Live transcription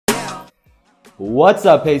What's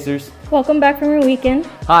up, Pacers? Welcome back from your weekend.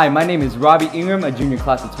 Hi, my name is Robbie Ingram, a junior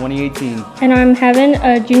class of 2018. And I'm Heaven,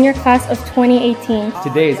 a junior class of 2018.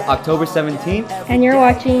 Today is October 17th. And you're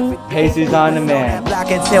watching Pacers on Demand.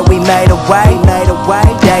 Until we made a way,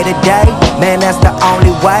 day to day. Man, that's the only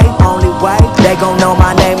way. They gon' know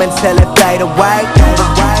my name until it fade away.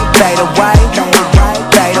 Fade away.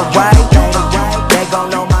 They gon'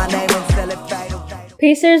 know my name until it fade away.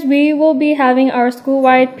 Pacers, we will be having our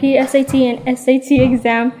school-wide PSAT and SAT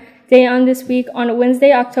exam day on this week on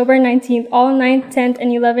Wednesday, October 19th. All 9th, 10th,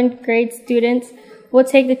 and 11th grade students will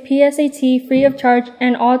take the PSAT free of charge,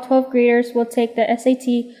 and all 12th graders will take the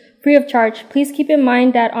SAT free of charge. Please keep in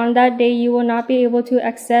mind that on that day, you will not be able to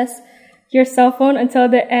access your cell phone until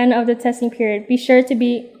the end of the testing period. Be sure to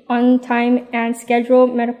be on time and schedule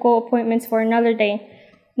medical appointments for another day.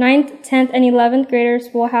 9th, 10th, and 11th graders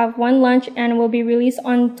will have one lunch and will be released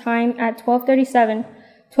on time at 12:37.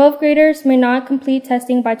 12th graders may not complete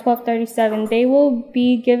testing by 12:37. They will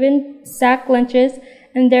be given sack lunches,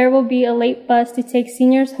 and there will be a late bus to take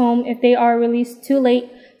seniors home if they are released too late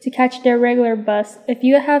to catch their regular bus. If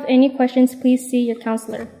you have any questions, please see your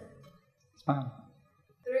counselor. Smile.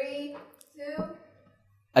 3, 2.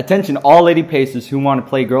 Attention all Lady Pacers who want to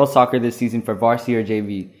play girls soccer this season for varsity or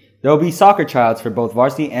JV. There will be soccer tryouts for both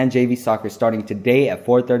varsity and JV soccer starting today at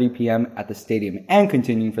 4:30 p.m. at the stadium and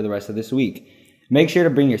continuing for the rest of this week. Make sure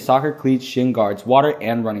to bring your soccer cleats, shin guards, water,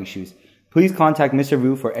 and running shoes. Please contact Mr.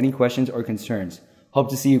 Vu for any questions or concerns.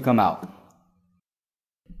 Hope to see you come out.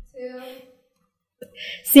 2.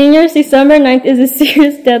 Seniors, December 9th is a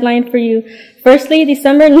serious deadline for you. Firstly,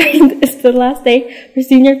 December 9th is the last day for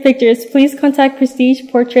senior pictures. Please contact Prestige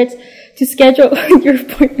Portraits to schedule your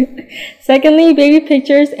appointment. Secondly, baby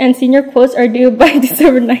pictures and senior quotes are due by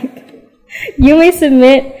December 9th. You may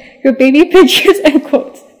submit your baby pictures and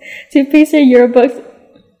quotes to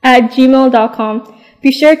paceryearbooks@gmail.com.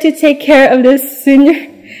 Be sure to take care of this sooner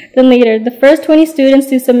than later. The first 20 students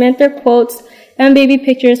to submit their quotes and baby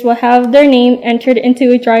pictures will have their name entered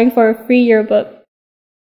into a drawing for a free yearbook.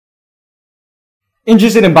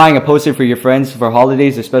 Interested in buying a poster for your friends for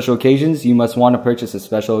holidays or special occasions? You must want to purchase a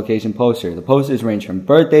special occasion poster. The posters range from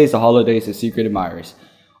birthdays to holidays to secret admirers.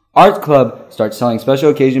 Art Club starts selling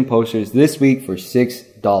special occasion posters this week for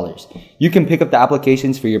 $6. You can pick up the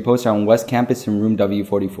applications for your poster on West Campus in room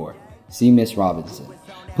W44. See Miss Robinson.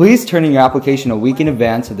 Please turn in your application a week in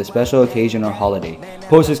advance of the special occasion or holiday.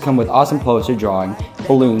 Posters come with awesome poster drawing,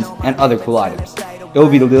 balloons, and other cool items. It will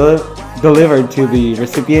be delivered to the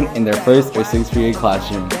recipient in their first or sixth period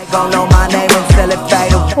classroom.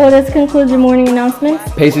 Well, this concludes your morning announcements.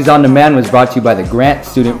 Pacers on Demand was brought to you by the Grant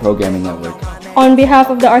Student Programming Network. On behalf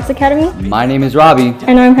of the Arts Academy, My name is Robbie.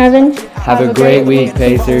 and I'm Heaven. Have a great week,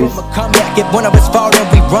 Pacers. Come back, if one of us fall, then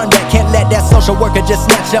we run back. Can't let that social worker just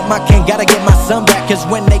snatch up my king. Gotta get my son back, cause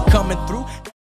when they coming through